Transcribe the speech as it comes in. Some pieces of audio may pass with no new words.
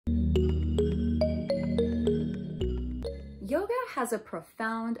Yoga has a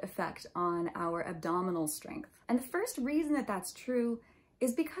profound effect on our abdominal strength. And the first reason that that's true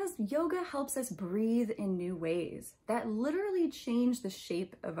is because yoga helps us breathe in new ways that literally change the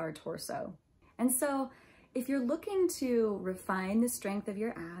shape of our torso. And so if you're looking to refine the strength of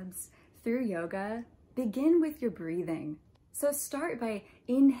your abs through yoga, begin with your breathing. So start by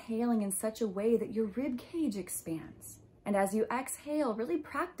inhaling in such a way that your rib cage expands. And as you exhale, really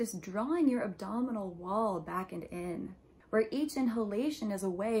practice drawing your abdominal wall back and in, where each inhalation is a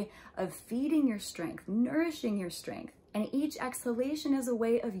way of feeding your strength, nourishing your strength, and each exhalation is a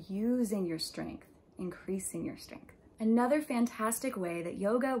way of using your strength, increasing your strength. Another fantastic way that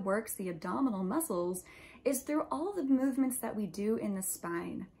yoga works the abdominal muscles is through all the movements that we do in the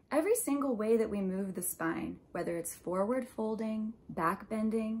spine. Every single way that we move the spine, whether it's forward folding, back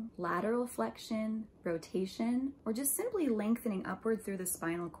bending, lateral flexion, rotation, or just simply lengthening upward through the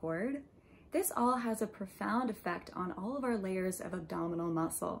spinal cord, this all has a profound effect on all of our layers of abdominal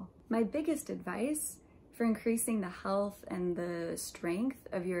muscle. My biggest advice for increasing the health and the strength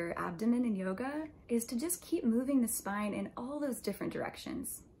of your abdomen in yoga is to just keep moving the spine in all those different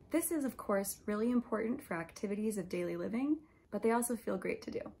directions. This is, of course, really important for activities of daily living, but they also feel great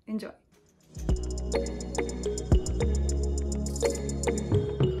to do. Enjoy.